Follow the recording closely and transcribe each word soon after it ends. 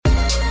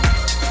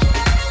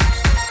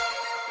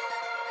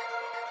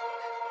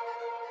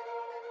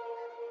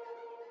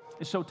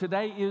So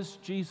today is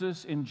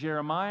Jesus in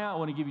Jeremiah. I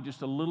want to give you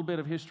just a little bit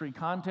of history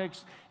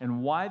context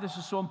and why this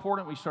is so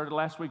important. We started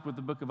last week with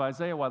the book of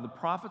Isaiah, why the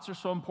prophets are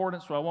so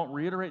important, so I won't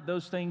reiterate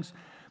those things.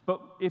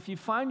 But if you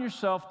find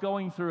yourself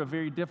going through a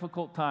very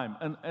difficult time,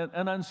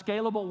 an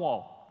unscalable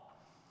wall,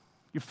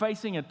 you're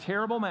facing a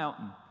terrible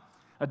mountain,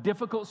 a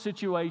difficult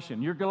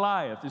situation, your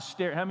Goliath is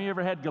how many of you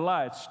ever had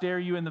Goliath stare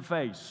you in the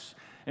face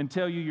and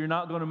tell you you're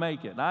not going to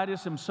make it? And I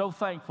just am so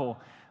thankful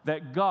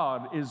that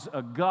God is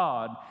a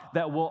God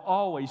that will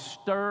always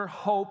stir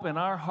hope in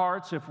our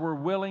hearts if we're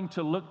willing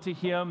to look to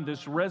Him,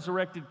 this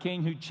resurrected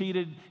King who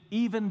cheated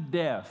even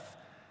death.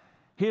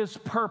 His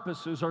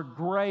purposes are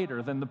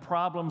greater than the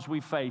problems we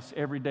face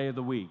every day of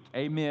the week.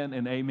 Amen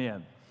and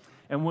amen.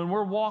 And when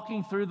we're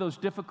walking through those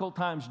difficult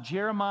times,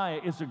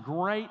 Jeremiah is a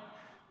great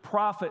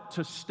prophet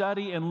to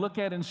study and look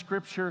at in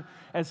Scripture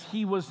as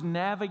he was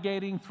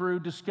navigating through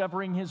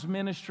discovering his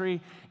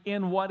ministry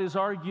in what is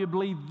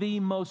arguably the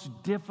most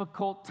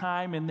difficult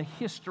time in the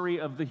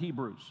history of the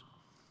Hebrews.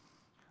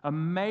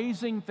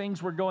 Amazing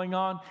things were going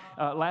on.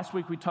 Last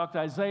week we talked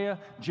Isaiah.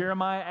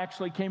 Jeremiah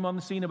actually came on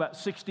the scene about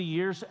 60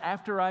 years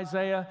after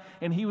Isaiah,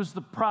 and he was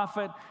the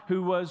prophet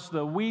who was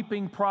the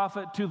weeping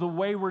prophet to the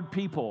wayward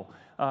people.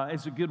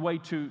 Is a good way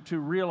to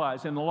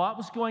realize. And a lot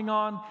was going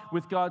on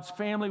with God's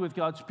family, with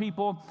God's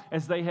people,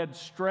 as they had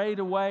strayed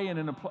away and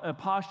in a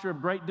posture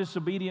of great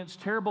disobedience.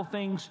 Terrible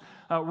things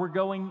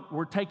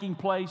were taking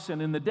place.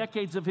 And in the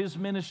decades of his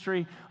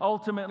ministry,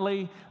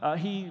 ultimately,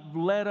 he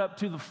led up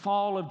to the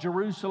fall of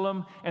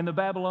Jerusalem and the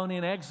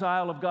Babylonian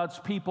exile of God's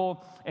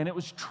people. And it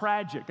was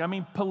tragic. I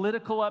mean,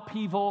 political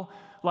upheaval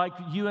like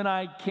you and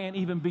I can't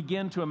even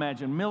begin to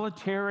imagine.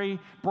 Military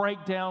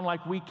breakdown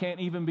like we can't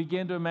even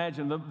begin to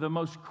imagine. The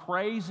most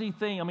crazy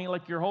thing, I mean,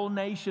 like your whole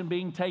nation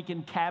being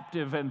taken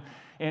captive. And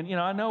you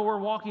know, I know we're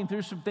walking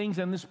through some things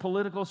in this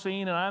political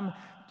scene, and I'm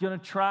going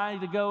to try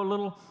to go a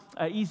little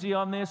easy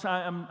on this.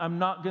 I'm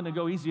not going to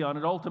go easy on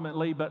it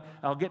ultimately, but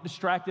I'll get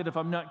distracted if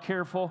I'm not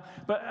careful.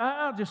 But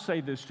I'll just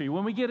say this to you.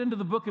 When we get into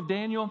the book of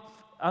Daniel,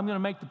 I'm going to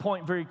make the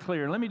point very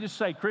clear. Let me just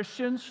say,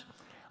 Christians,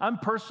 I'm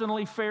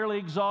personally fairly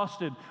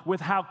exhausted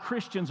with how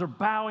Christians are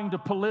bowing to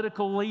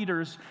political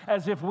leaders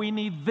as if we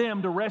need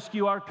them to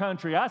rescue our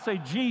country. I say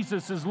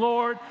Jesus is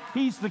Lord.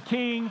 He's the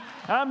King.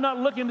 I'm not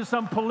looking to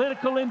some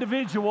political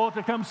individual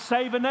to come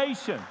save a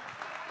nation.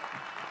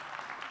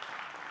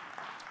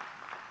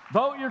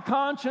 Vote your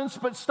conscience,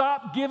 but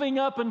stop giving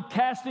up and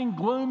casting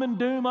gloom and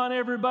doom on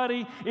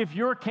everybody if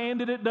your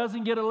candidate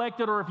doesn't get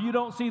elected or if you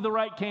don't see the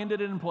right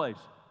candidate in place.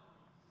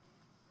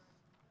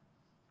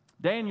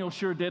 Daniel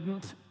sure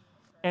didn't.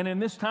 And in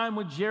this time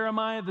with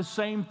Jeremiah, the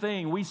same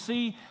thing. We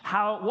see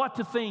what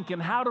to think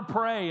and how to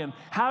pray and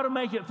how to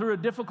make it through a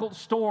difficult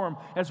storm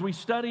as we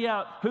study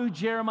out who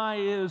Jeremiah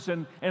is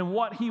and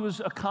what he was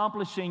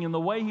accomplishing and the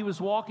way he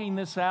was walking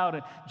this out.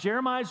 And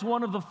Jeremiah is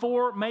one of the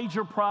four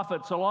major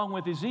prophets, along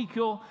with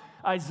Ezekiel,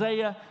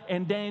 Isaiah,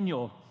 and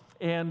Daniel.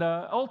 And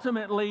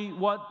ultimately,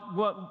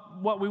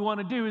 what we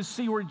want to do is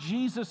see where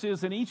Jesus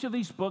is in each of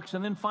these books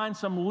and then find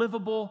some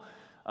livable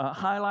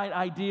highlight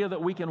idea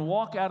that we can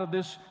walk out of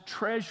this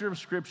treasure of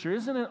Scripture.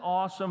 Isn't it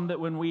awesome that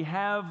when we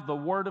have the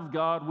Word of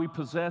God, we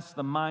possess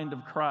the mind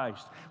of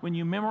Christ? When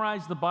you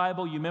memorize the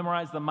Bible, you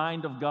memorize the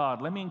mind of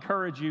God. Let me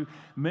encourage you,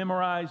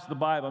 memorize the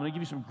Bible. I'm going to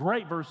give you some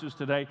great verses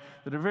today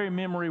that are very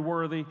memory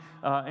worthy,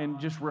 and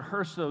just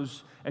rehearse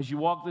those as you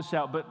walk this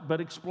out. But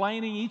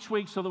explaining each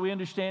week so that we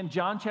understand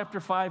John chapter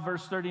 5,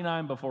 verse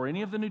 39, before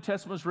any of the New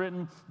Testament was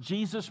written,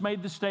 Jesus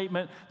made the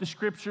statement, the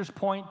Scriptures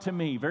point to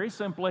me. Very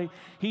simply,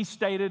 he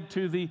stated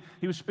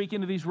he was speaking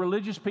to these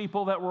religious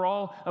people that were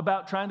all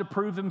about trying to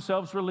prove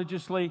themselves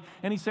religiously.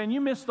 And he's saying, you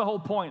missed the whole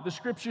point. The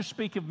Scriptures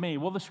speak of me.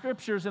 Well, the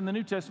Scriptures in the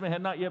New Testament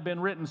had not yet been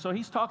written. So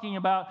he's talking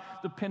about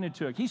the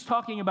Pentateuch. He's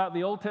talking about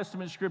the Old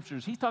Testament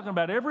Scriptures. He's talking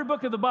about every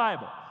book of the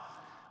Bible.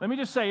 Let me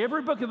just say,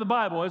 every book of the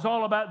Bible is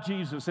all about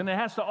Jesus, and it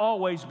has to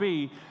always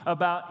be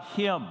about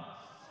Him.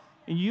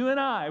 And you and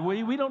I,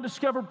 we don't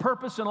discover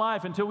purpose in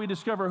life until we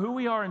discover who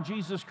we are in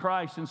Jesus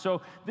Christ. And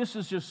so this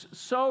is just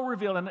so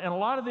revealed. And a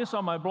lot of this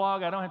on my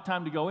blog, I don't have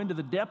time to go into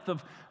the depth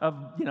of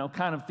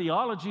kind of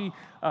theology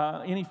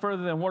any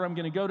further than where I'm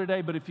going to go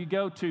today. But if you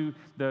go to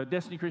the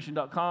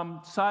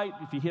destinychristian.com site,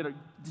 if you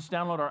just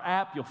download our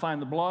app, you'll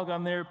find the blog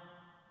on there.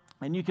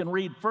 And you can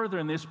read further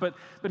in this, but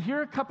here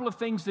are a couple of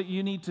things that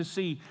you need to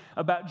see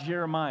about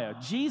Jeremiah.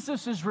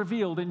 Jesus is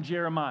revealed in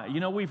Jeremiah. You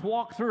know, we've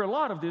walked through a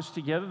lot of this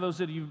together, those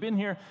that you've been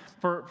here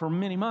for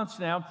many months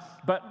now.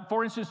 But,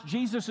 for instance,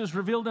 Jesus is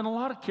revealed in a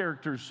lot of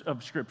characters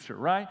of Scripture,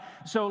 right?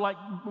 So, like,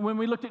 when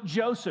we looked at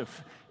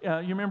Joseph, you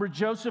remember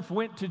Joseph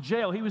went to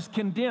jail. He was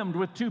condemned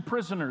with two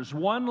prisoners.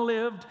 One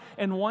lived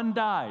and one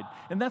died.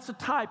 And that's a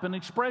type, an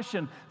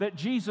expression that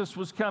Jesus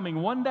was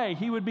coming. One day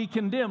he would be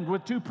condemned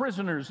with two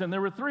prisoners, and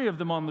there were three of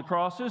them on the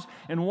crosses,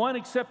 and one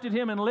accepted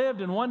him and lived,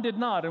 and one did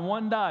not, and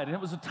one died. And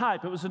it was a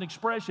type, it was an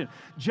expression.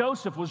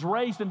 Joseph was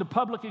raised into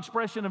public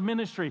expression of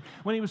ministry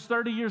when he was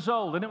 30 years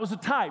old, and it was a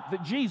type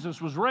that Jesus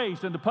was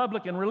raised into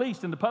public and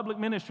released into public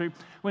ministry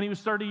when he was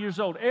 30 years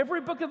old. Every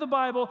book of the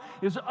Bible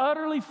is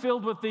utterly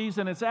filled with these,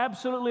 and it's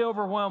absolutely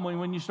overwhelming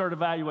when you start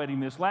evaluating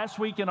this. Last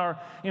week in our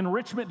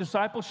Enrichment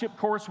Discipleship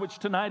course, which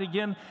tonight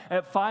again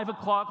at 5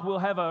 o'clock we'll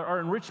have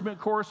our enrichment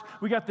course,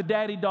 we got the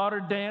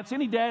daddy-daughter dance.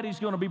 Any daddy's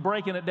going to be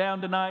breaking it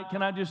down tonight.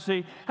 Can I just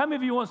see? How many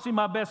of you want to see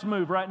my best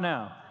move right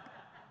now?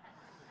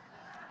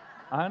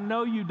 I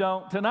know you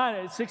don't.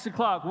 Tonight at 6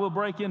 o'clock, we'll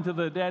break into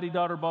the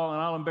daddy-daughter ball,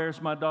 and I'll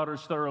embarrass my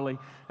daughters thoroughly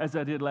as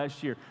I did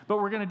last year.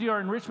 But we're going to do our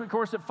enrichment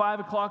course at 5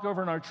 o'clock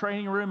over in our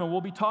training room, and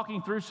we'll be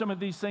talking through some of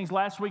these things.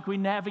 Last week, we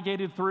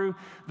navigated through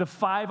the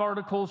 5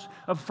 articles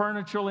of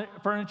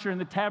furniture in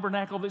the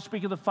tabernacle that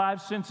speak of the 5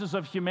 senses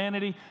of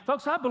humanity.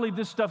 Folks, I believe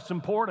this stuff's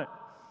important.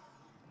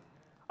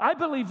 I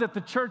believe that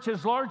the church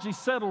has largely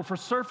settled for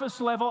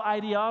surface-level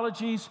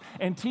ideologies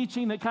and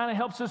teaching that kind of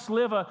helps us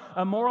live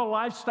a moral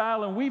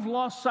lifestyle, and we've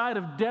lost sight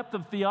of depth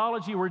of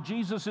theology where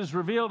Jesus is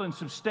revealed and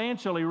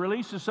substantially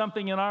releases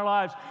something in our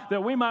lives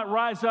that we might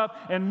rise up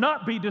and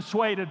not be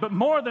dissuaded, but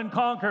more than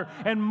conquer,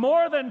 and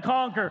more than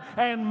conquer,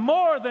 and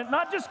more than,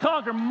 not just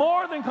conquer,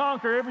 more than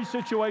conquer every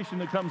situation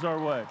that comes our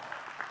way.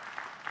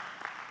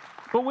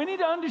 But we need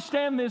to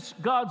understand this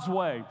God's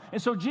way.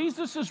 And so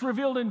Jesus is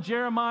revealed in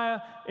Jeremiah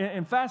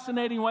in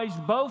fascinating ways.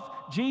 Both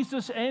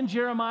Jesus and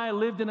Jeremiah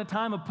lived in a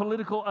time of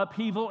political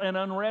upheaval and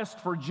unrest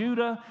for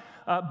Judah.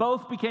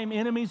 Both became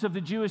enemies of the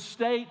Jewish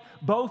state.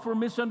 Both were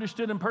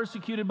misunderstood and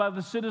persecuted by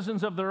the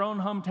citizens of their own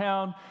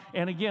hometown.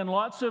 And again,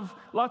 lots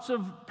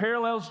of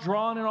parallels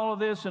drawn in all of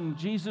this, and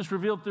Jesus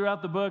revealed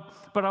throughout the book.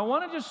 But I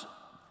want to just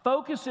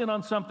focus in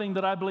on something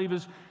that I believe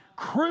is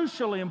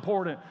crucially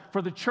important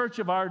for the church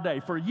of our day,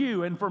 for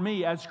you and for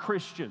me as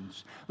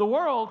Christians. The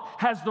world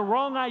has the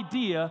wrong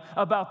idea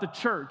about the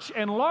church,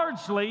 and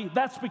largely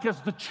that's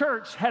because the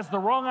church has the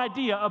wrong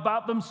idea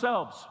about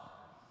themselves.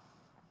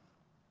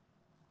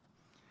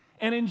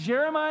 And in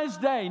Jeremiah's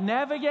day,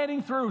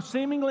 navigating through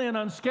seemingly an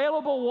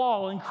unscalable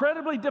wall,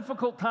 incredibly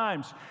difficult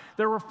times,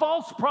 there were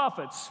false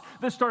prophets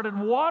that started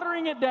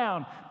watering it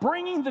down,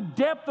 bringing the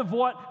depth of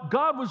what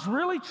God was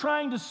really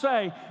trying to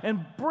say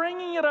and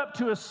bringing it up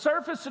to a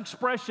surface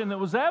expression that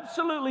was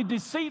absolutely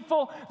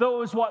deceitful, though it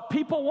was what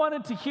people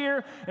wanted to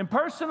hear. And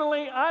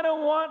personally, I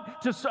don't want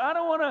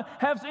to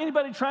have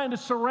anybody trying to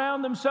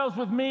surround themselves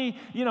with me,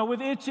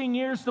 with itching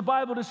ears the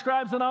Bible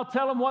describes, and I'll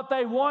tell them what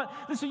they want.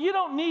 Listen, you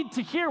don't need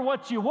to hear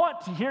what you want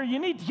to hear. You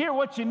need to hear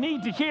what you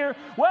need to hear.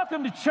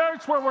 Welcome to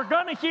church, where we're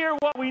going to hear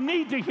what we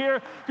need to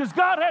hear, because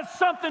God has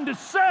something to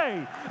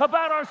say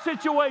about our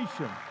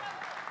situation.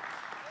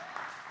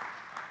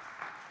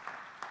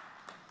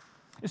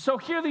 So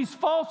here these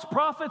false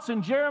prophets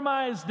in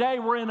Jeremiah's day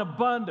were in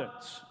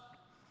abundance.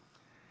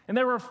 And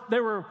they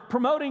were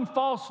promoting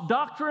false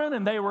doctrine,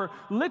 and they were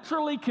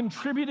literally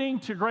contributing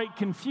to great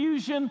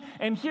confusion.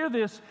 And hear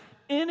this,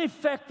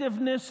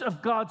 ineffectiveness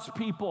of God's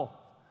people.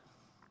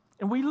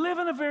 And we live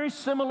in a very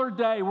similar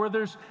day where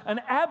there's an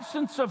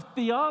absence of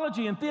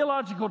theology and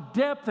theological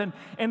depth, and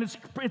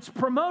it's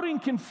promoting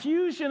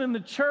confusion in the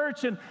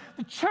church, and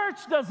the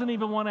church doesn't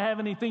even want to have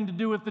anything to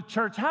do with the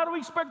church. How do we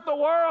expect the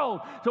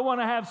world to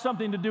want to have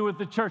something to do with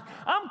the church?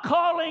 I'm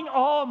calling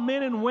all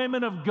men and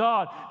women of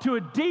God to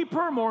a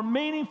deeper, more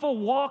meaningful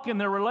walk in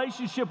their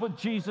relationship with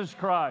Jesus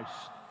Christ.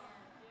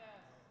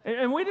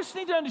 And we just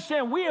need to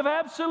understand, we have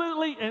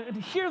absolutely, and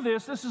hear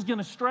this is going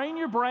to strain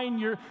your brain.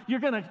 You're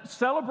going to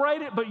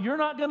celebrate it, but you're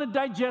not going to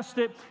digest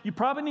it. You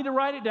probably need to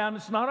write it down.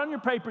 It's not on your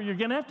paper. You're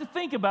going to have to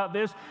think about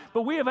this.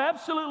 But we have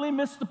absolutely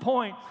missed the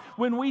point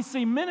when we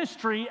see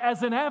ministry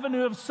as an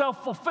avenue of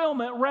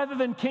self-fulfillment rather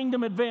than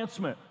kingdom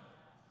advancement.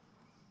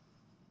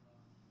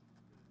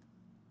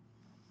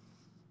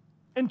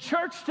 And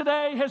church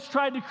today has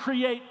tried to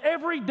create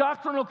every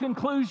doctrinal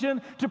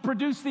conclusion to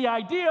produce the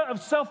idea of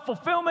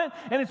self-fulfillment,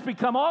 and it's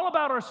become all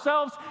about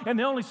ourselves, and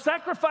the only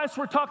sacrifice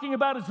we're talking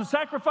about is the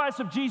sacrifice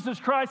of Jesus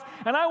Christ.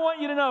 And I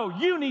want you to know,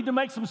 you need to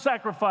make some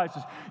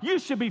sacrifices. You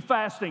should be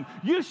fasting.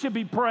 You should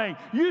be praying.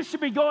 You should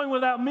be going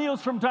without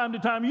meals from time to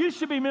time. You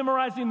should be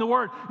memorizing the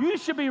Word. You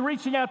should be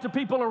reaching out to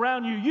people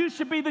around you. You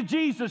should be the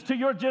Jesus to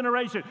your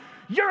generation.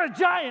 You're a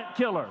giant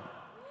killer.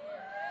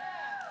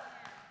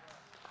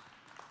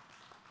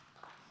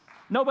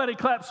 Nobody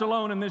claps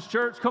alone in this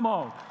church. Come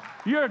on.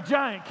 You're a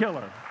giant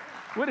killer.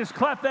 We'll just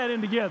clap that in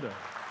together.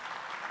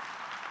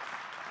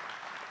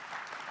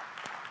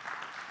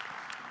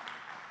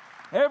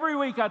 Every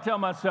week I tell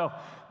myself,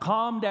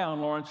 calm down,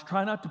 Lawrence.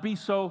 Try not to be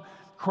so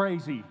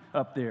crazy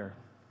up there.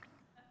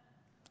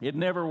 It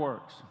never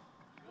works.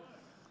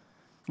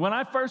 When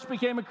I first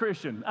became a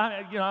Christian,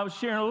 I was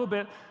sharing a little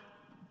bit,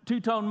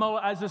 two-tone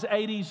mullet. I was this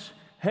 80s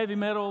heavy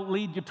metal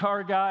lead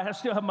guitar guy. I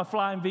still have my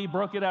Flying V,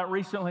 broke it out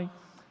recently.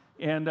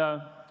 And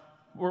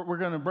we're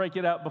going to break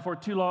it out before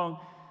too long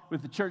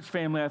with the church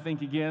family, I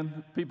think,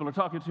 again. People are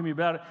talking to me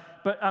about it.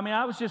 But,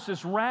 I was just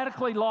this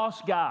radically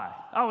lost guy.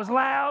 I was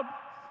loud.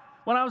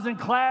 When I was in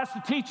class,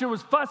 the teacher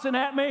was fussing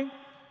at me.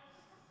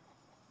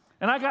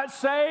 And I got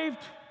saved,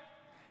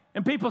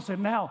 and people said,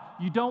 now,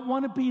 you don't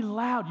want to be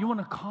loud. You want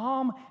to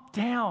calm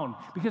down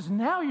because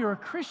now you're a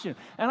Christian.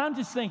 And I'm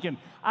just thinking,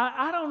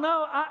 I don't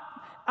know.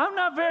 I'm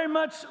not very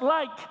much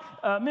like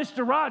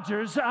Mr.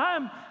 Rogers.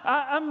 I'm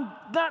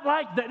not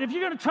like that. If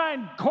you're going to try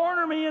and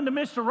corner me into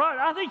Mr.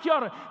 Rogers, I think you ought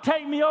to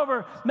take me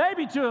over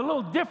maybe to a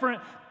little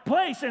different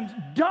place. And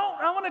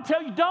I want to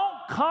tell you, don't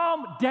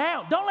calm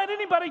down. Don't let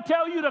anybody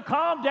tell you to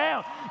calm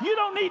down. You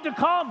don't need to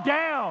calm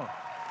down.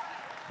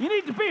 You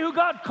need to be who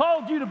God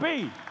called you to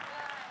be.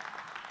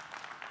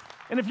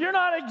 And if you're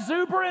not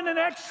exuberant and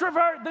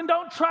extrovert, then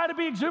don't try to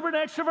be exuberant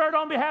and extrovert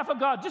on behalf of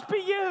God. Just be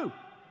you.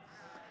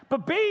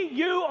 But be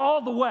you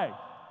all the way.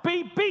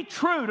 Be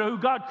true to who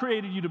God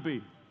created you to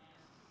be.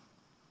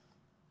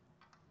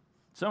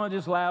 Someone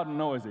just loud and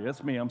noisy.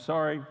 That's me. I'm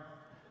sorry,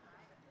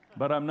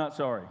 but I'm not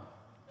sorry.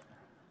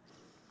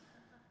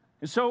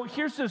 And so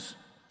here's this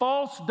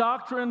false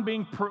doctrine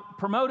being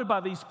promoted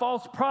by these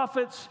false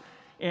prophets,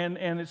 and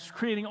it's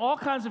creating all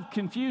kinds of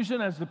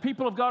confusion as the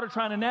people of God are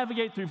trying to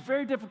navigate through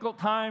very difficult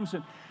times.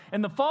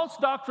 And the false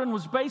doctrine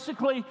was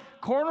basically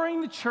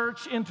cornering the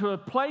church into a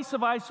place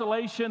of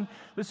isolation.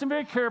 Listen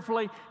very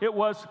carefully. It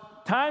was,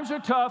 times are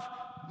tough.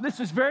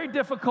 This is very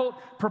difficult.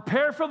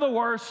 Prepare for the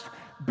worst.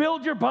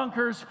 Build your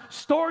bunkers.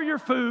 Store your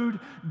food.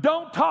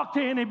 Don't talk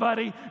to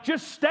anybody.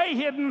 Just stay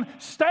hidden.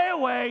 Stay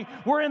away.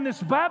 We're in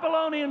this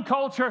Babylonian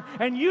culture,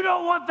 and you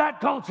don't want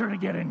that culture to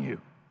get in you.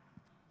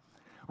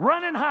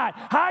 Run and hide.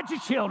 Hide your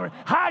children.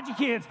 Hide your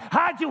kids.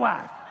 Hide your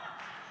wife.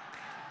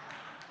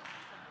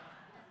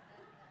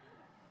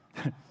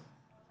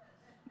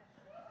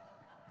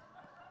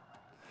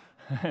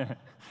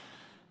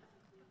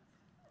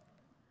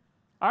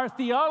 Our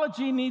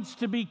theology needs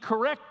to be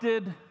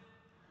corrected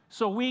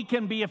so we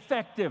can be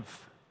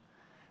effective.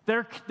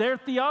 Their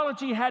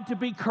theology had to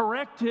be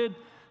corrected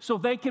so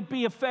they could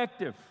be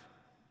effective.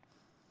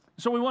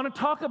 So we want to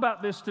talk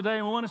about this today,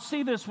 and we want to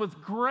see this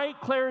with great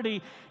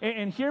clarity.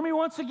 And hear me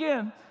once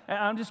again.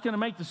 I'm just going to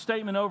make the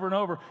statement over and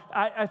over.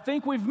 I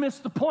think we've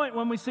missed the point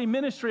when we see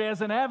ministry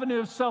as an avenue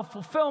of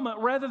self-fulfillment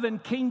rather than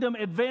kingdom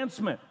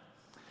advancement.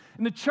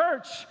 And the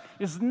church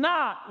is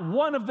not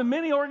one of the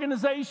many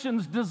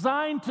organizations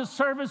designed to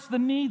service the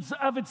needs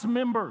of its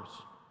members.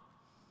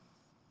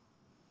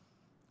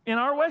 In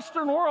our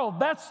Western world,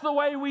 that's the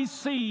way we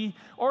see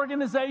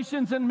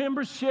organizations and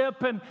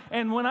membership.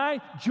 And when I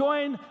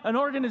join an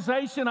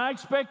organization, I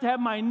expect to have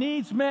my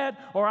needs met,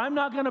 or I'm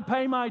not going to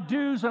pay my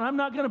dues, and I'm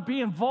not going to be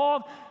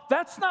involved.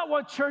 That's not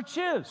what church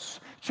is.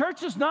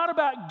 Church is not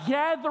about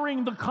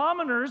gathering the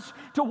commoners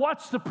to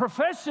watch the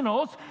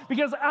professionals,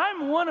 because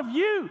I'm one of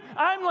you.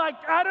 I'm like,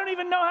 I don't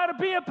even know how to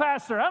be a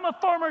pastor. I'm a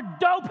former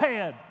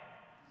dopehead.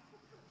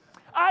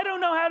 I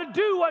don't know how to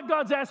do what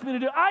God's asked me to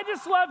do. I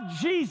just love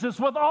Jesus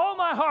with all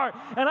my heart,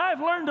 and I have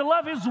learned to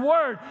love His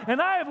Word,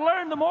 and I have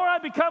learned the more I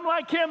become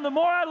like Him, the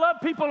more I love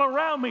people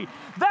around me.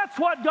 That's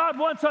what God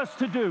wants us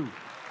to do.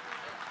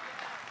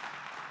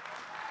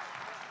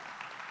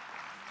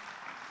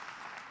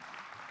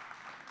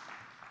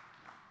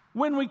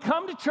 When we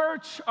come to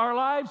church, our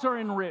lives are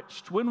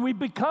enriched. When we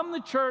become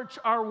the church,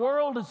 our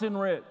world is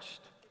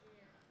enriched.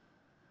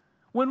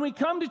 When we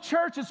come to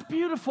church, it's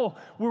beautiful.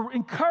 We're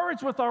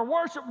encouraged with our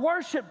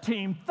worship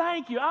team.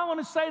 Thank you. I want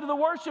to say to the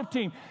worship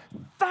team,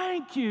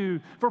 thank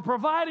you for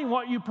providing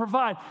what you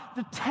provide.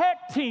 The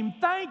tech team,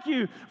 thank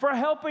you for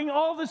helping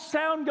all the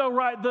sound go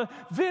right. The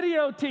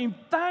video team,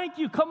 thank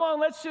you. Come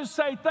on, let's just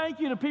say thank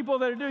you to people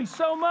that are doing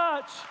so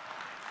much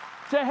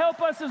to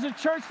help us as a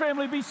church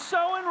family be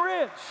so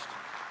enriched.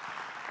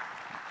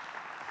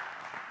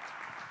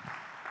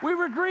 We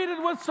were greeted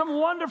with some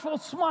wonderful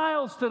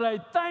smiles today.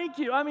 Thank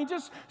you. I mean,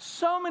 just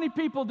so many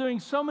people doing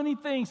so many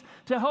things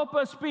to help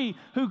us be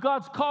who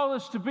God's called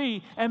us to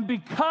be and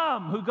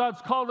become who God's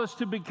called us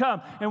to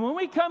become. And when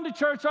we come to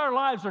church, our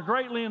lives are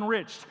greatly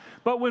enriched.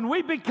 But when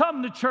we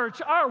become the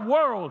church, our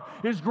world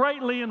is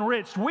greatly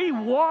enriched. We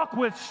walk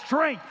with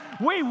strength.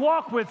 We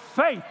walk with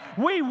faith.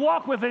 We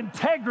walk with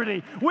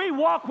integrity. We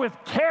walk with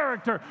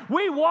character.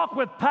 We walk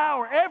with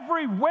power.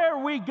 Everywhere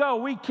we go,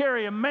 we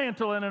carry a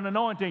mantle and an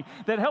anointing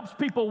that helps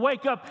people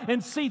wake up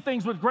and see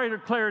things with greater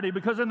clarity,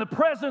 because in the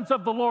presence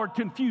of the Lord,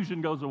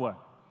 confusion goes away.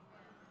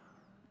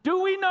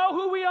 Do we know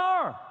who we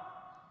are?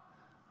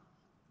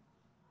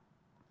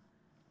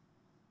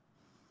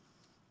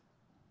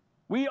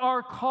 We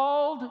are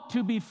called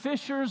to be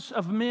fishers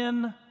of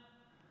men,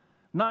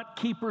 not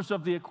keepers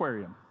of the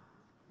aquarium.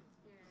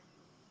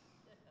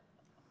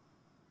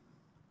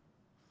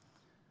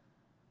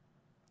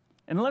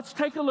 And let's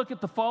take a look at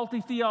the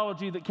faulty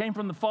theology that came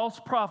from the false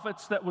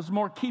prophets that was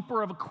more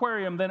keeper of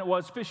aquarium than it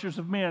was fishers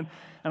of men.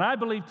 And I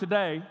believe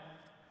today,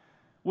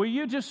 will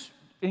you just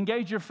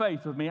engage your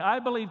faith with me? I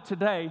believe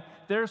today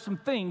there are some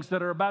things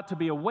that are about to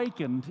be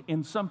awakened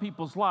in some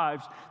people's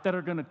lives that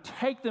are going to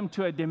take them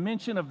to a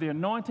dimension of the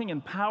anointing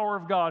and power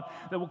of God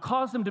that will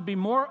cause them to be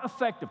more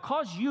effective,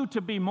 cause you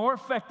to be more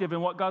effective in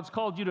what God's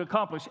called you to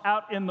accomplish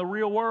out in the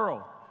real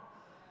world.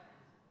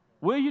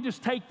 Will you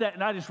just take that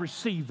and I just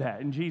receive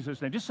that in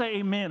Jesus' name? Just say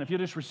amen if you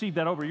just receive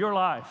that over your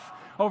life,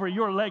 over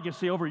your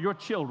legacy, over your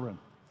children.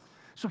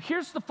 So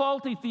here's the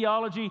faulty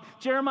theology.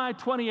 Jeremiah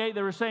 28,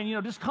 they were saying,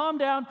 just calm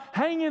down,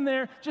 hang in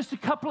there, just a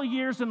couple of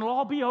years and it'll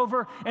all be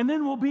over, and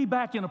then we'll be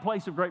back in a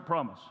place of great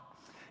promise.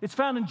 It's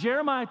found in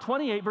Jeremiah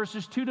 28,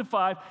 verses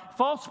 2-5.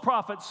 False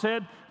prophets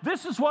said,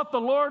 this is what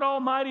the Lord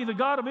Almighty, the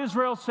God of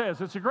Israel,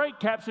 says. It's a great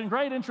caption,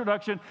 great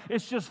introduction.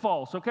 It's just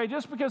false, okay?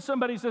 Just because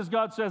somebody says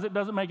God says it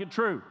doesn't make it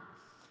true.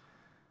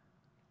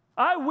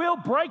 I will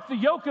break the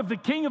yoke of the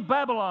king of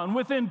Babylon.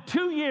 Within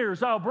 2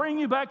 years, I'll bring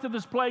you back to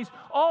this place,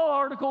 all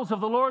articles of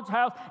the Lord's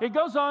house. It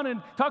goes on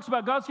and talks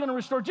about God's going to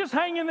restore. Just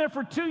hang in there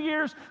for 2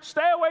 years.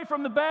 Stay away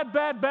from the bad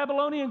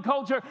Babylonian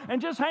culture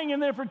and just hang in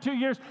there for 2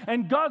 years,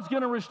 and God's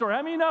going to restore.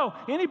 I mean,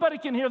 anybody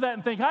can hear that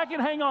and think, I can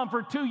hang on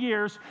for 2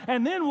 years,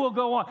 and then we'll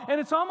go on. And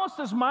it's almost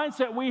this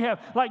mindset we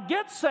have, like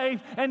get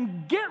saved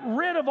and get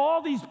rid of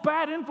all these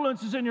bad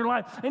influences in your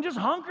life and just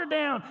hunker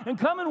down and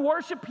come and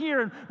worship here,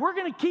 and we're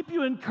going to keep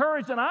you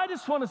encouraged. And I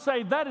just want to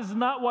say that is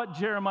not what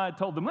Jeremiah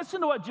told them.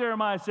 Listen to what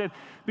Jeremiah said,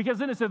 because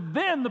then it said,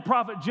 then the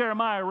prophet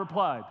Jeremiah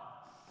replied.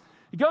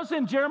 He goes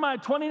in Jeremiah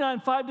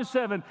 29,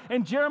 5-7,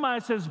 and Jeremiah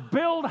says,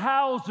 build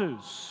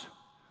houses.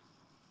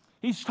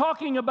 He's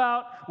talking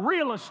about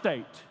real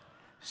estate.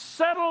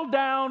 Settle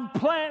down,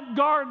 plant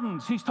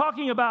gardens. He's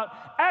talking about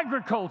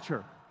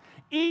agriculture.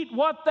 Eat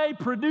what they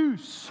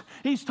produce.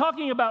 He's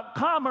talking about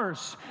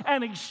commerce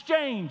and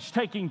exchange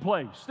taking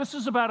place. This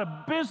is about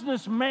a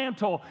business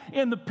mantle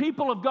in the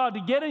people of God to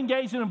get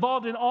engaged and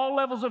involved in all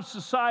levels of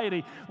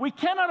society. We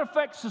cannot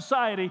affect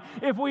society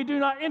if we do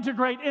not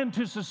integrate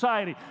into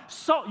society.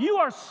 So you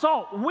are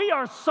salt. We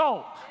are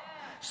salt.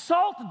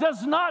 Salt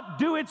does not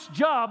do its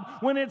job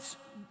when it's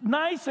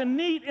nice and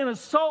neat in a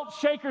salt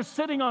shaker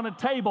sitting on a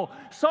table.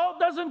 Salt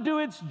doesn't do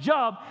its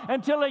job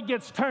until it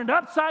gets turned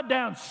upside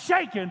down,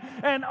 shaken,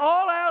 and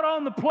all out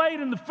on the plate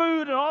and the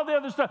food and all the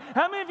other stuff.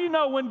 How many of you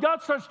know when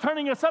God starts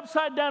turning us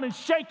upside down and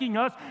shaking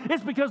us,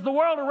 it's because the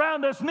world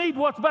around us needs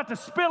what's about to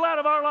spill out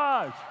of our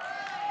lives?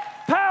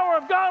 Power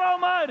of God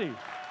Almighty.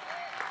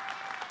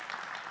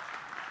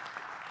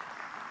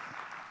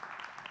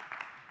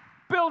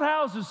 Build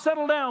houses,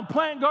 settle down,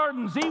 plant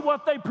gardens, eat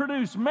what they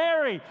produce,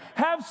 marry,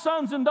 have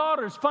sons and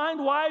daughters,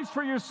 find wives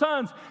for your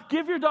sons,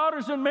 give your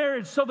daughters in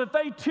marriage so that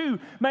they too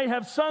may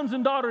have sons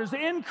and daughters.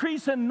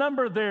 Increase in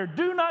number there,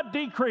 do not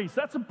decrease.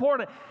 That's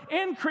important.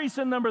 Increase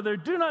in number there,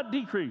 do not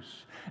decrease.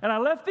 And I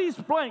left these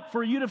blank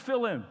for you to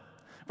fill in.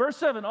 Verse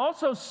 7,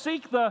 also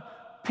seek the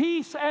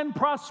peace and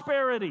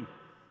prosperity.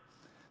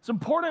 It's an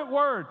important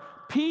word,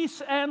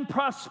 peace and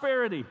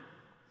prosperity.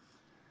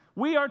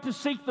 We are to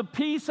seek the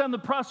peace and the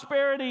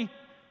prosperity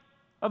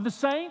of the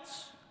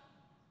saints?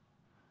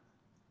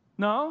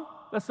 No,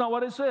 that's not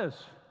what it says.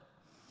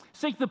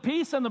 Seek the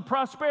peace and the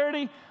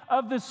prosperity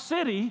of the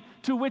city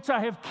to which I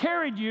have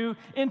carried you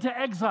into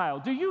exile.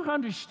 Do you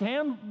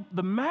understand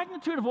the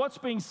magnitude of what's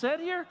being said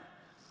here?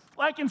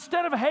 Like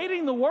instead of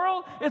hating the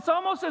world, it's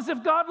almost as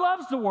if God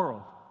loves the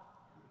world.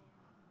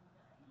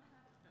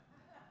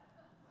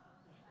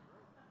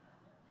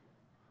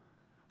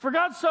 For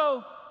God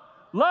so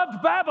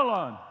loved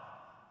Babylon.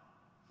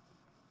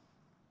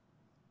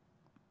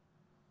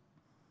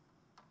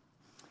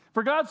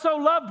 For God so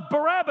loved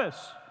Barabbas.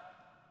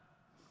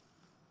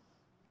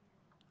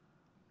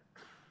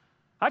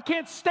 I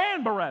can't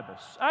stand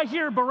Barabbas. I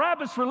hear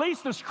Barabbas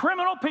released, this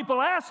criminal.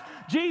 People ask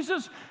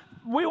Jesus,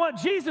 we want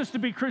Jesus to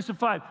be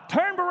crucified.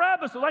 Turn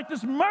Barabbas, like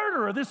this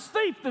murderer, this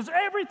thief, this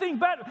everything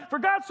bad. For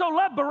God so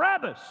loved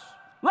Barabbas.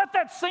 Let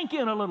that sink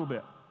in a little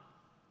bit.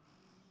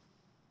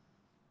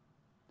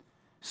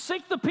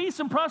 Seek the peace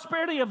and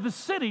prosperity of the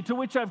city to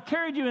which I've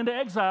carried you into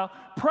exile.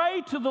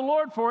 Pray to the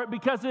Lord for it,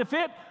 because if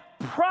it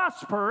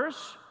prospers,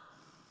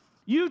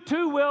 you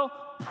too will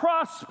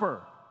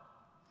prosper.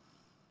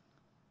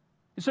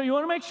 So you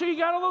want to make sure you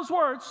got all those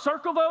words,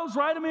 circle those,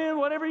 write them in,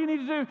 whatever you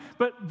need to do.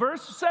 But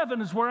verse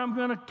 7 is where I'm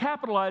going to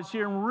capitalize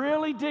here and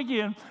really dig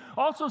in.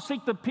 Also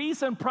seek the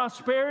peace and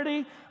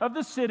prosperity of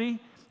the city.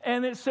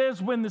 And it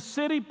says, when the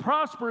city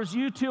prospers,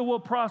 you too will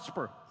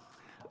prosper.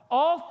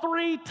 All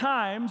 3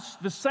 times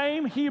the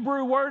same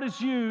Hebrew word is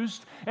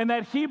used, and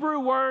that Hebrew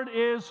word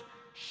is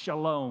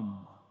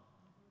shalom.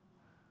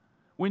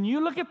 When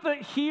you look at the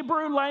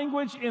Hebrew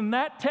language in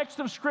that text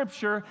of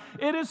Scripture,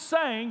 it is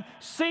saying,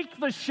 seek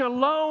the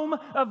shalom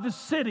of the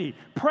city.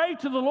 Pray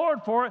to the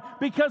Lord for it,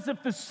 because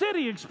if the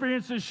city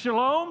experiences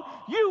shalom,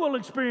 you will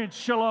experience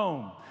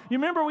shalom. You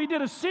remember we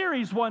did a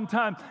series one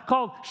time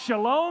called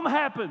Shalom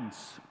Happens.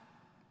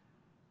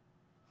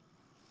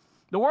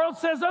 The world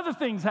says other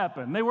things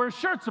happen. They wear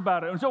shirts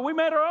about it. And so we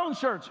made our own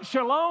shirts.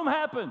 Shalom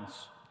happens.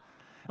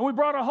 And we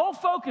brought a whole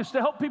focus to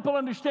help people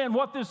understand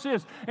what this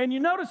is. And you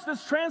notice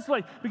this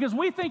translates, because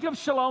we think of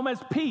shalom as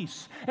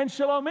peace. And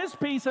shalom is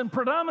peace, and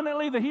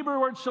predominantly the Hebrew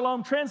word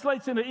shalom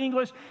translates into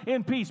English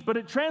in peace. But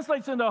it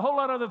translates into a whole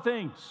lot of other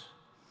things.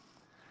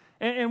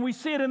 And we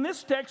see it in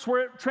this text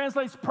where it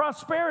translates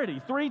prosperity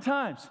 3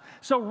 times.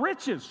 So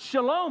riches,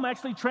 shalom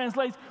actually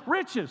translates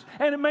riches.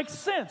 And it makes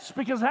sense,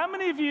 because how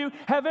many of you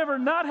have ever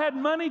not had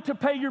money to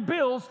pay your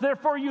bills,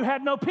 therefore you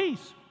had no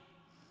peace?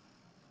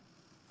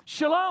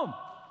 Shalom.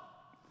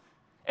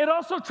 It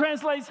also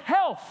translates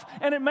health,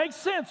 and it makes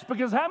sense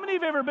because how many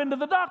of you have ever been to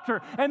the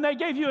doctor and they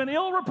gave you an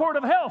ill report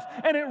of health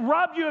and it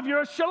robbed you of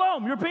your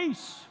shalom, your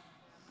peace?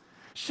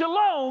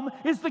 Shalom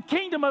is the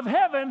kingdom of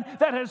heaven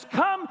that has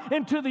come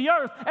into the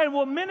earth and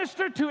will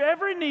minister to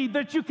every need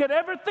that you could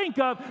ever think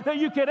of, that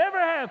you could ever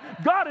have.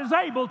 God is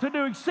able to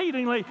do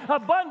exceedingly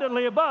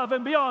abundantly above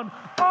and beyond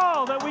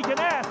all that we can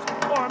ask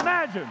or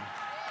imagine.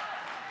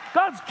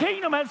 God's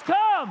kingdom has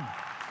come.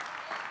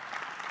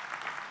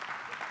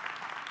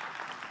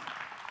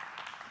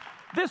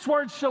 This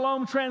word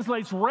shalom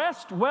translates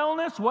rest,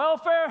 wellness,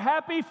 welfare,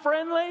 happy,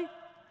 friendly.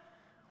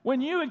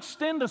 When you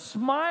extend a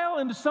smile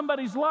into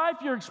somebody's life,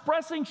 you're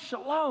expressing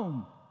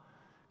shalom.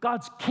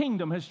 God's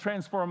kingdom has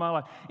transformed my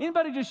life.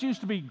 Anybody just used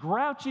to be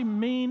grouchy,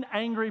 mean,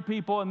 angry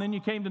people, and then you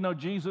came to know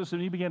Jesus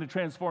and He began to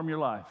transform your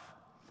life?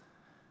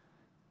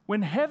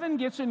 When heaven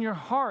gets in your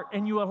heart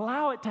and you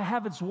allow it to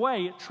have its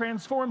way, it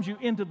transforms you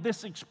into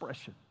this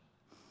expression.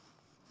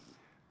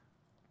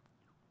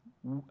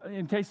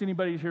 In case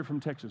anybody's here from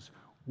Texas,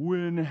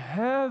 when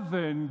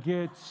heaven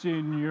gets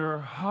in your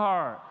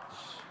heart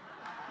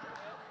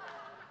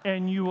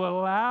and you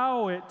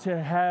allow it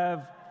to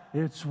have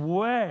its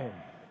way,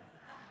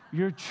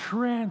 you're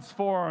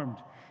transformed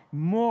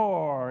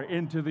more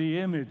into the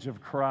image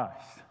of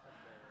Christ.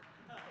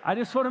 I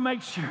just want to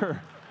make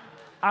sure.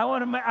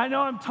 I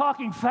know I'm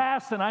talking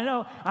fast, and I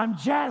know I'm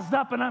jazzed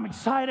up, and I'm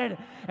excited,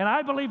 and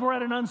I believe we're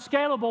at an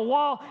unscalable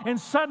wall, and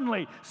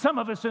suddenly some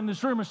of us in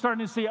this room are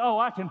starting to see, oh,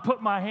 I can put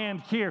my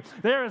hand here.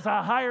 There is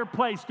a higher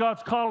place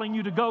God's calling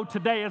you to go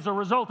today as a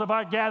result of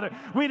our gathering.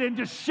 We didn't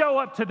just show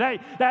up today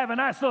to have a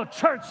nice little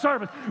church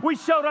service. We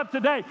showed up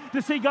today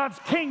to see God's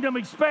kingdom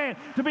expand,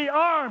 to be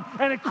armed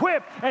and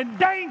equipped and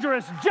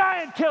dangerous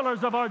giant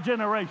killers of our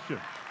generation.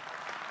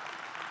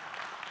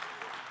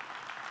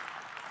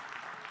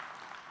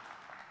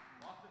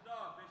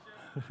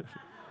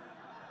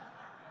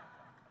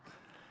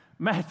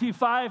 Matthew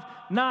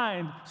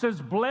 5:9 says,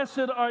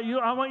 blessed are you,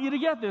 I want you to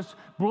get this,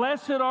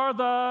 blessed are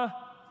the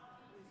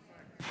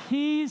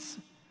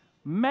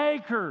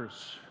peacemakers.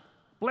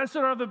 Blessed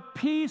are the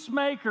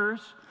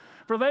peacemakers,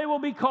 for they will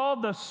be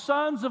called the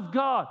sons of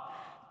God.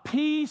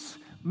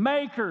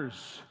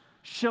 Peacemakers,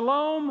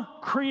 shalom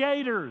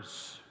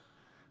creators,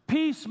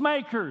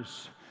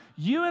 peacemakers.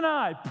 You and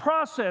I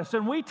process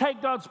and we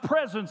take God's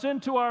presence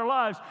into our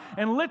lives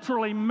and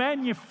literally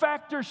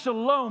manufacture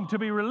shalom to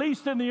be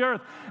released in the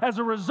earth as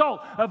a result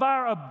of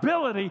our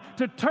ability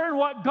to turn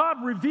what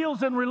God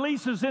reveals and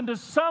releases into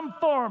some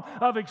form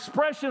of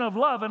expression of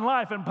love and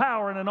life and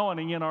power and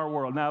anointing in our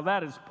world. Now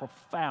that is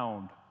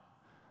profound.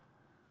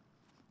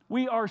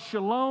 We are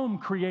shalom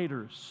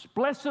creators.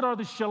 Blessed are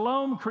the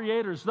shalom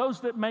creators,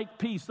 those that make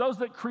peace, those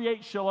that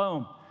create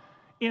shalom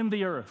in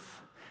the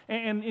earth.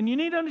 And you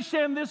need to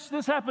understand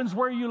this happens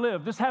where you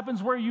live. This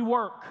happens where you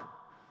work.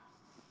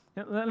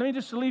 Let me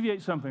just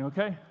alleviate something,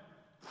 okay?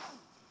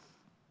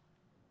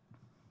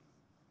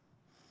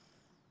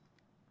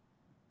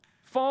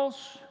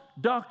 False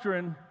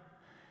doctrine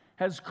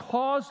has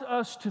caused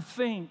us to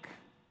think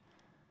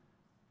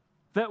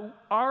that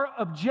our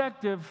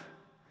objective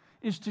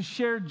is to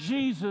share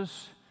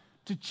Jesus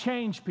to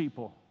change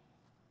people.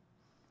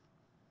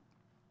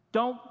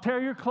 Don't tear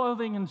your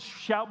clothing and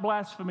shout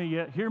blasphemy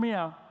yet. Hear me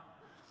out.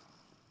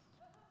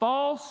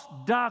 False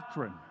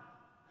doctrine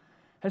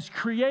has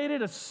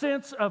created a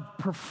sense of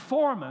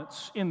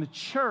performance in the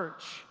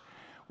church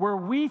where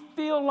we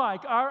feel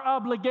like our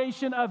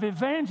obligation of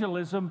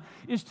evangelism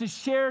is to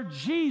share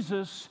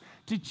Jesus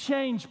to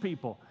change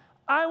people.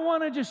 I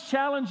want to just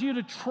challenge you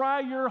to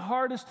try your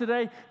hardest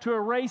today to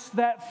erase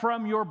that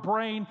from your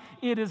brain.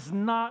 It is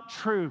not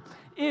true.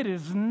 It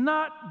is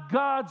not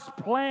God's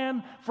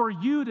plan for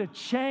you to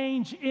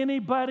change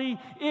anybody.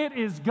 It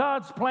is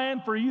God's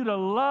plan for you to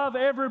love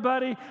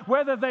everybody.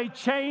 Whether they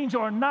change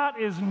or not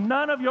is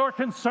none of your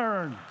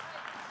concern.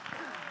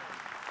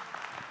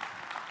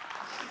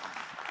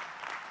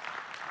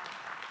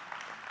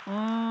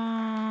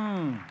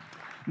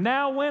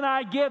 Now, when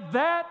I get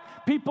that,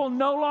 people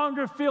no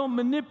longer feel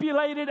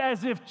manipulated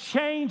as if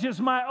change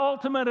is my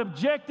ultimate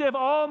objective.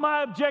 All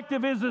my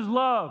objective is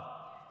love.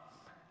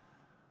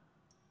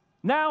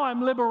 Now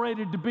I'm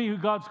liberated to be who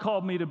God's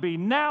called me to be.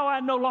 Now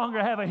I no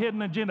longer have a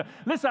hidden agenda.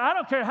 Listen, I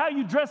don't care how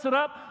you dress it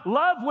up.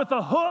 Love with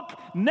a hook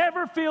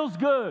never feels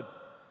good.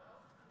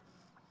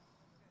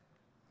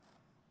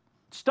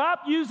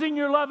 Stop using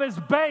your love as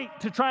bait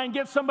to try and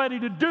get somebody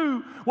to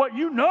do what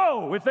you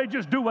know. If they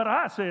just do what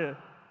I said,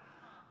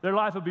 their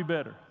life will be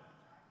better.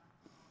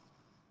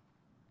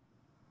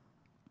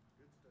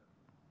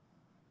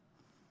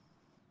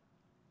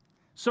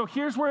 So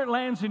here's where it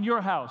lands in your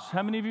house.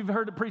 How many of you have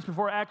heard it preached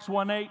before? Acts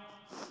 1:8.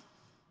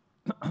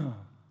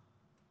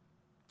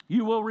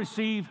 You will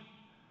receive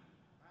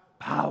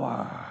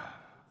power.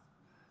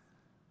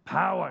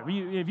 Power.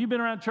 If you've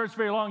been around church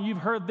very long, you've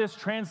heard this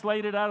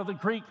translated out of the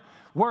Greek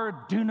word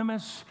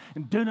dunamis.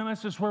 And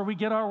dunamis is where we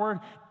get our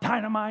word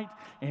dynamite.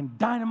 And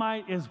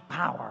dynamite is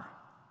power.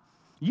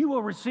 You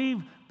will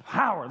receive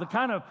power, the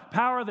kind of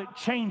power that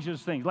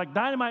changes things. Like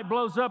dynamite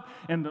blows up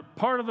and the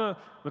part of the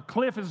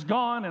cliff is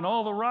gone and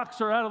all the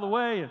rocks are out of the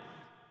way. And,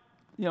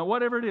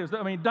 whatever it is.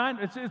 I mean,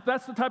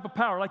 that's the type of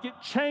power. Like it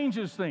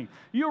changes things.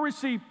 You'll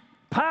receive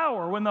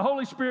power when the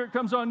Holy Spirit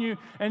comes on you,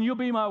 and you'll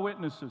be my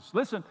witnesses.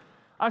 Listen,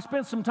 I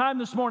spent some time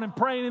this morning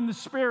praying in the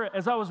Spirit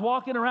as I was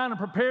walking around and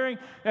preparing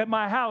at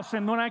my house.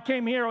 And when I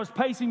came here, I was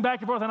pacing back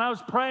and forth, and I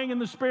was praying in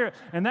the Spirit.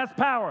 And that's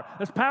power.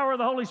 That's power of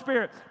the Holy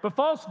Spirit. But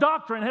false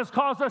doctrine has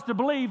caused us to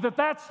believe that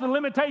that's the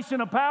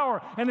limitation of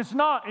power, and it's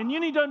not. And you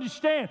need to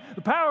understand,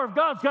 the power of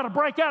God's got to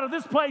break out of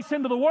this place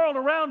into the world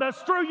around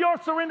us through your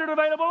surrendered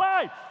available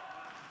life.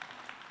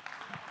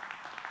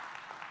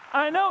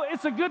 I know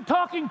it's a good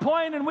talking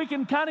point, and we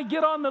can kind of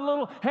get on the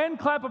little hand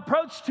clap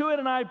approach to it,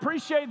 and I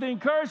appreciate the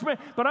encouragement,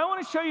 but I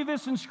want to show you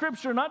this in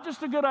Scripture, not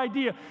just a good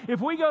idea.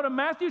 If we go to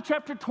Matthew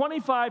chapter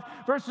 25,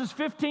 verses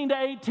 15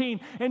 to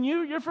 18, and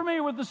you're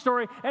familiar with the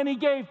story, and he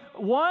gave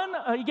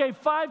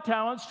 5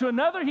 talents, to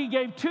another he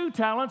gave 2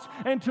 talents,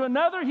 and to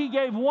another he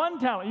gave 1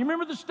 talent. You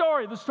remember the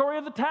story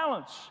of the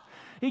talents.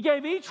 He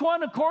gave each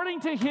one according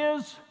to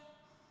his...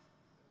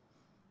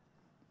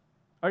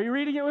 Are you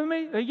reading it with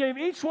me? He gave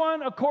each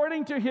one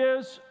according to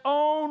his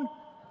own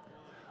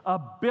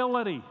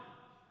ability.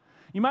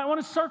 You might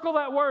want to circle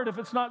that word if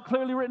it's not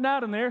clearly written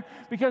out in there,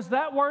 because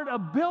that word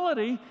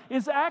ability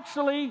is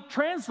actually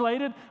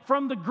translated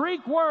from the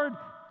Greek word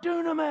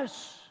dunamis.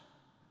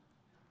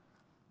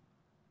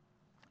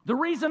 The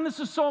reason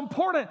this is so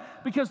important,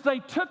 because they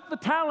took the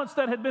talents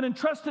that had been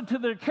entrusted to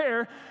their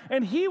care,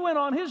 and he went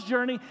on his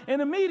journey,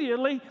 and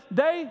immediately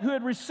they who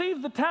had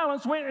received the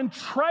talents went and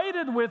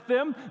traded with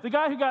them. The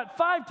guy who got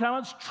 5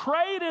 talents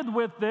traded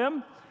with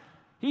them.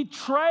 He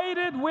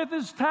traded with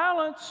his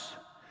talents.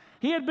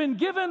 He had been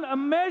given a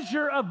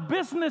measure of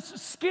business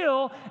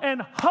skill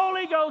and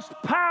Holy Ghost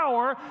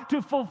power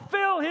to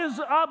fulfill his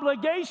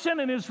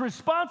obligation and his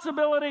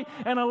responsibility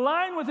and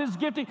align with his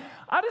gifting.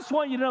 I just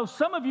want you to know,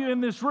 some of you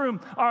in this room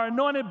are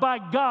anointed by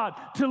God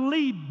to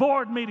lead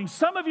board meetings.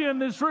 Some of you in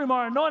this room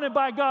are anointed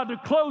by God to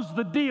close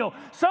the deal.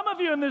 Some of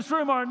you in this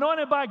room are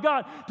anointed by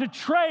God to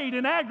trade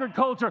in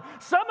agriculture.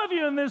 Some of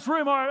you in this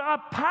room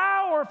are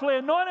powerfully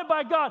anointed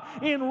by God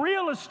in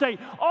real estate.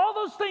 All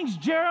those things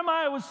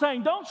Jeremiah was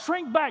saying, don't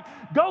shrink back.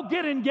 Go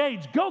get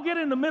engaged. Go get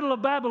in the middle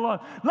of Babylon.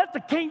 Let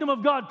the kingdom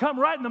of God come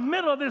right in the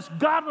middle of this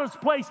godless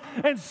place,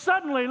 and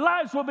suddenly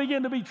lives will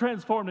begin to be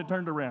transformed and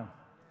turned around.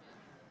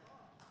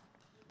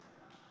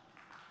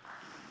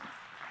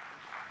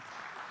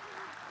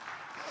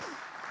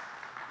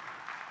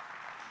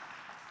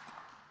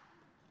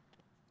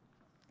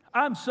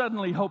 I'm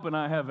suddenly hoping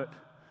I have it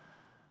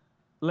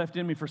left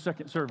in me for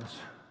second service,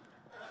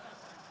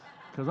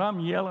 because I'm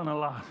yelling a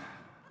lot.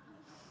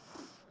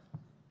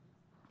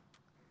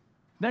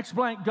 Next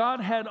blank, God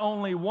had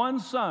only one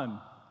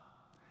son,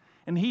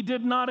 and he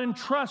did not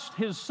entrust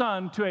his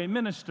son to a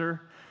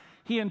minister.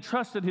 He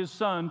entrusted his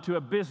son to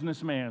a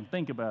businessman.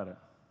 Think about it.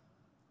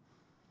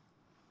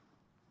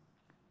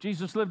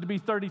 Jesus lived to be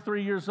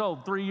 33 years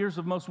old, 3 years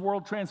of most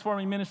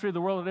world-transforming ministry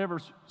the world had ever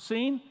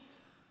seen.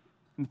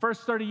 And the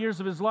first 30 years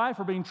of his life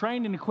were being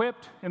trained and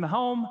equipped in the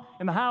home,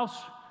 in the house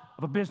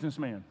of a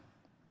businessman.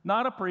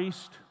 Not a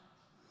priest,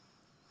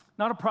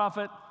 not a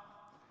prophet,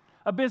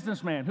 a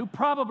businessman who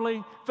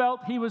probably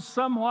felt he was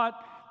somewhat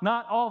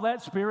not all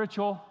that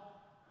spiritual,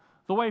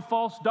 the way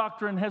false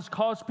doctrine has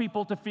caused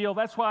people to feel.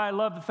 That's why I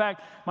love the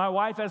fact my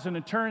wife as an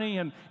attorney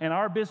and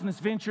our business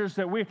ventures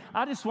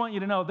I just want you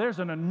to know there's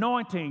an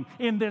anointing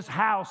in this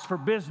house for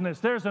business.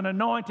 There's an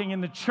anointing in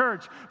the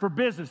church for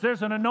business.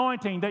 There's an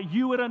anointing that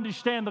you would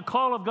understand the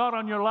call of God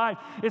on your life.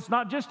 It's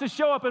not just to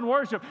show up and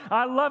worship.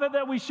 I love it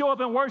that we show up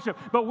and worship,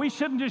 but we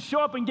shouldn't just show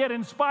up and get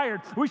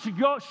inspired. We should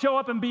show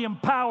up and be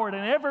empowered.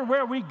 And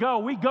everywhere we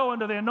go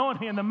under the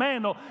anointing and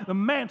the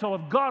mantle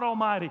of God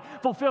Almighty,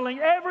 fulfilling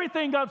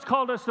everything God's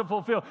called us to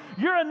fulfill.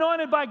 You're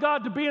anointed by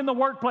God to be in the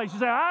workplace. You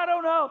say, I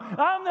don't know.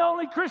 I'm the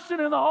only Christian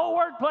in the whole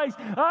workplace.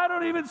 I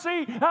don't even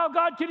see how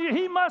God can use.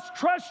 He must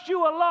trust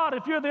you a lot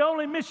if you're the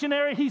only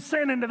missionary He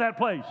sent into that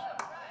place.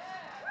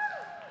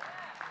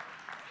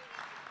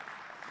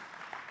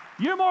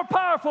 You're more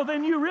powerful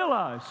than you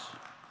realize.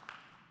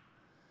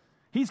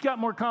 He's got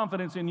more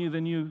confidence in you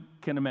than you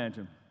can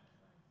imagine.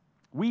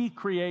 We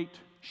create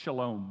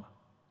shalom.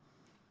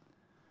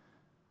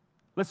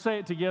 Let's say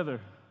it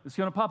together. It's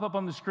going to pop up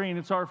on the screen.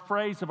 It's our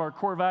phrase of our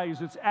core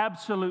values. It's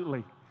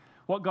absolutely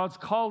what God's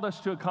called us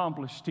to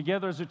accomplish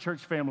together as a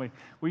church family.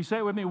 Will you say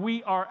it with me?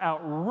 We are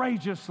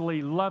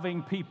outrageously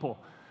loving people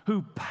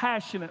who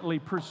passionately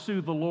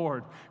pursue the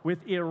Lord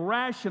with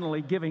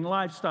irrationally giving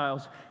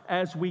lifestyles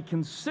as we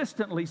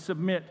consistently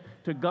submit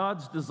to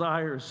God's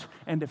desires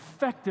and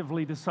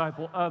effectively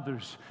disciple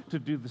others to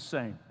do the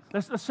same.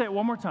 Let's say it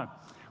one more time.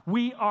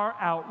 We are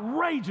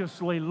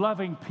outrageously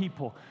loving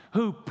people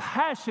who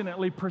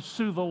passionately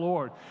pursue the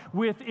Lord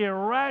with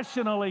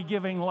irrationally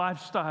giving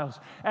lifestyles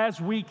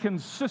as we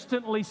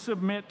consistently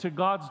submit to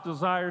God's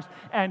desires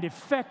and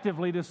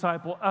effectively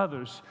disciple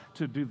others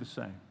to do the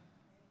same.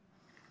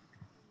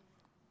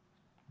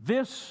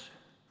 This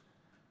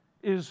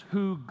is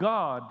who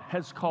God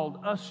has called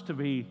us to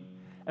be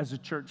as a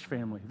church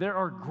family. There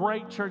are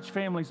great church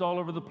families all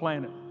over the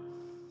planet,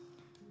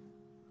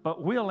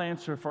 but we'll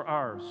answer for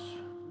ours.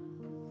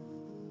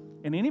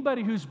 And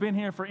anybody who's been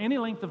here for any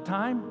length of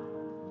time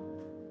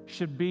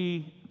should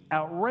be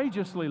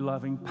outrageously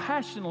loving,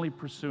 passionately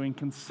pursuing,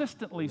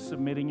 consistently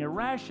submitting,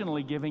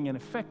 irrationally giving, and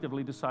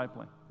effectively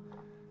discipling.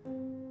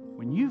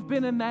 When you've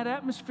been in that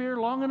atmosphere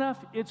long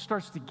enough, it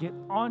starts to get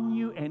on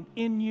you and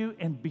in you,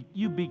 and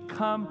you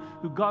become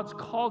who God's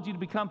called you to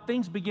become.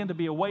 Things begin to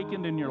be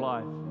awakened in your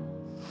life.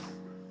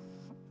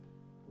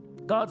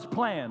 God's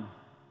plan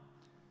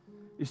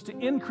is to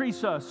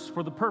increase us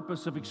for the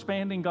purpose of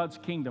expanding God's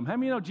kingdom. How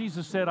many know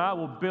Jesus said, I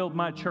will build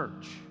my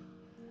church?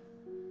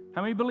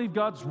 How many believe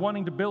God's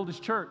wanting to build His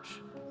church?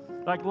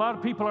 Like a lot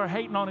of people are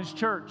hating on His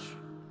church.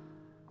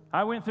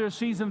 I went through a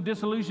season of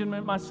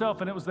disillusionment myself,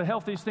 and it was the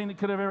healthiest thing that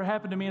could have ever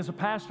happened to me as a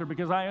pastor,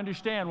 because I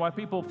understand why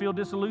people feel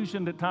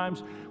disillusioned at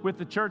times with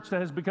the church that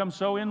has become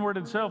so inward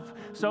and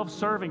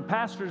self-serving.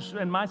 Pastors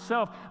and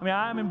myself,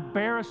 I'm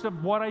embarrassed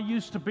of what I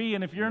used to be,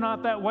 and if you're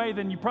not that way,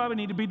 then you probably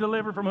need to be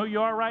delivered from who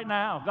you are right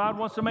now. God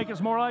wants to make us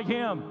more like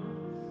Him.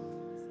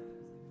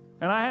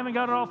 And I haven't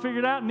got it all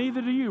figured out,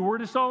 neither do you. We're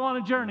just all on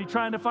a journey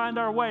trying to find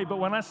our way. But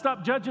when I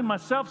stop judging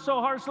myself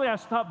so harshly, I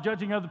stop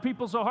judging other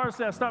people so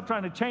harshly, I stop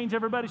trying to change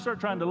everybody, start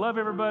trying to love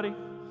everybody.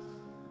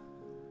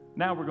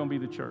 Now we're going to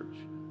be the church.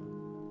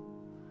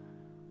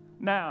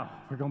 Now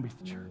we're going to be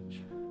the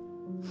church.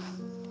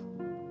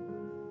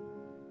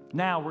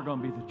 Now we're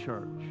going to be the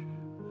church.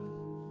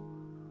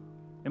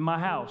 In my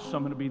house,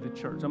 I'm going to be the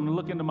church. I'm going to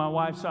look into my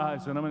wife's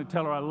eyes, and I'm going to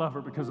tell her I love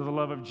her because of the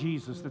love of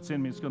Jesus that's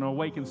in me. It's going to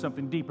awaken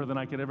something deeper than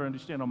I could ever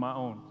understand on my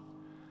own.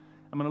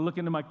 I'm going to look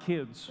into my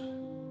kids.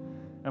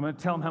 I'm going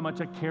to tell them how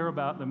much I care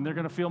about them. They're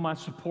going to feel my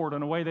support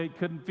in a way they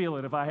couldn't feel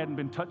it if I hadn't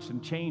been touched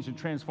and changed and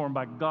transformed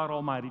by God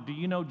Almighty. Do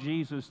you know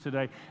Jesus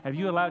today? Have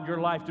you allowed your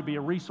life to be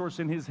a resource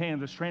in His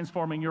hand that's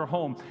transforming your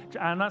home?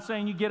 I'm not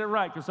saying you get it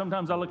right, because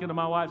sometimes I look into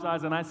my wife's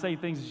eyes and I say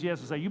things that she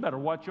has to say. You better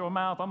watch your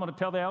mouth. I'm going to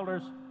tell the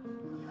elders.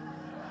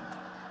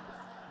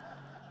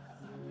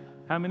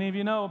 How many of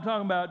you know I'm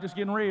talking about just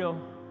getting real?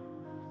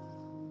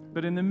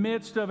 But in the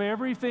midst of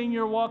everything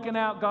you're walking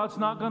out, God's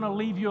not going to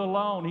leave you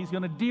alone. He's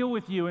going to deal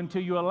with you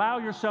until you allow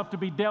yourself to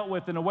be dealt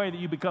with in a way that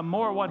you become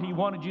more what He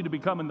wanted you to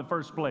become in the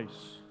first place.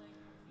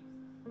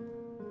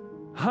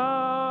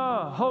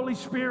 Holy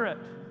Spirit.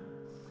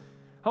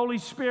 Holy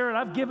Spirit,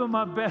 I've given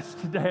my best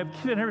today. I've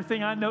given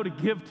everything I know to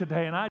give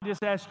today, and I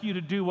just ask you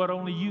to do what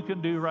only you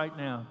can do right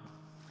now.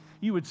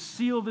 You would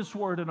seal this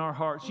word in our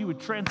hearts. You would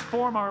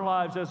transform our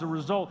lives as a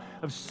result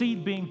of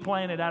seed being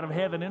planted out of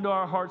heaven into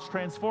our hearts,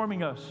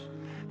 transforming us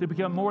to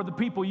become more the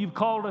people you've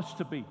called us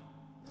to be.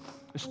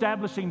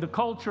 Establishing the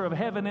culture of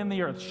heaven in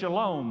the earth.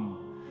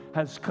 Shalom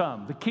has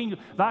come.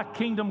 Thy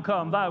kingdom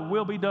come, thy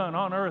will be done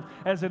on earth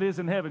as it is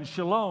in heaven.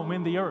 Shalom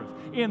in the earth.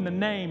 In the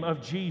name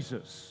of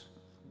Jesus.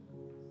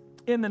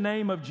 In the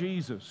name of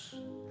Jesus.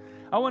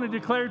 I want to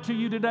declare to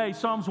you today,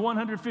 Psalms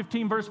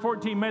 115, verse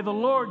 14, may the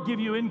Lord give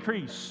you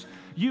increase,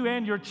 you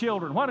and your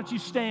children. Why don't you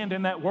stand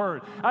in that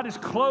word? I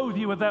just clothe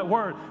you with that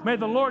word. May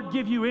the Lord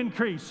give you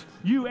increase,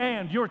 you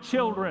and your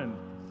children.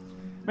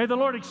 May the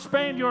Lord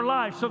expand your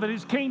life so that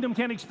His kingdom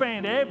can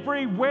expand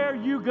everywhere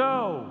you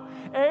go.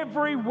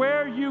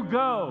 Everywhere you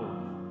go.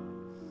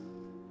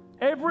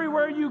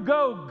 Everywhere you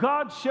go,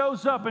 God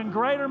shows up in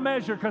greater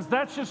measure, because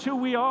that's just who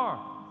we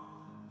are.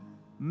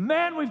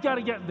 Man, we've got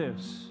to get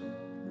this.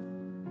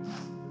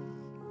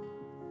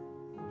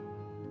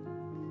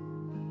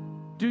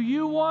 Do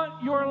you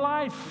want your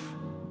life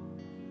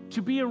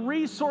to be a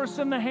resource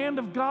in the hand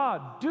of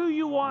God? Do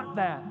you want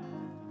that?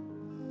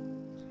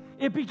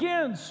 It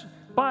begins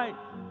by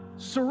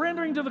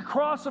surrendering to the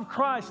cross of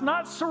Christ,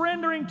 not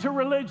surrendering to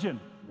religion.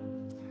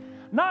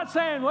 Not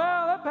saying,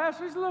 well, that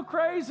pastor's a little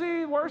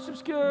crazy,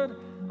 worship's good,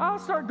 I'll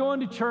start going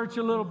to church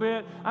a little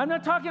bit. I'm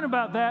not talking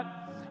about that.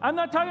 I'm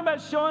not talking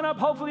about showing up,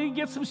 hopefully you can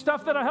get some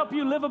stuff that'll help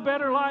you live a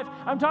better life.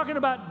 I'm talking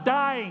about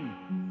dying.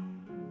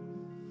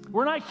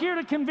 We're not here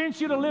to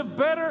convince you to live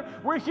better.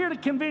 We're here to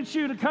convince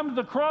you to come to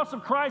the cross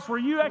of Christ, where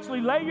you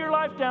actually lay your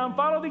life down,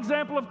 follow the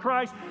example of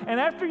Christ, and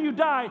after you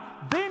die,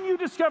 then you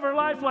discover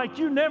life like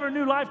you never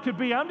knew life could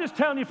be. I'm just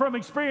telling you from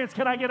experience.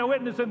 Can I get a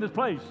witness in this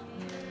place?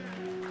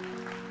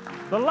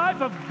 The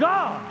life of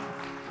God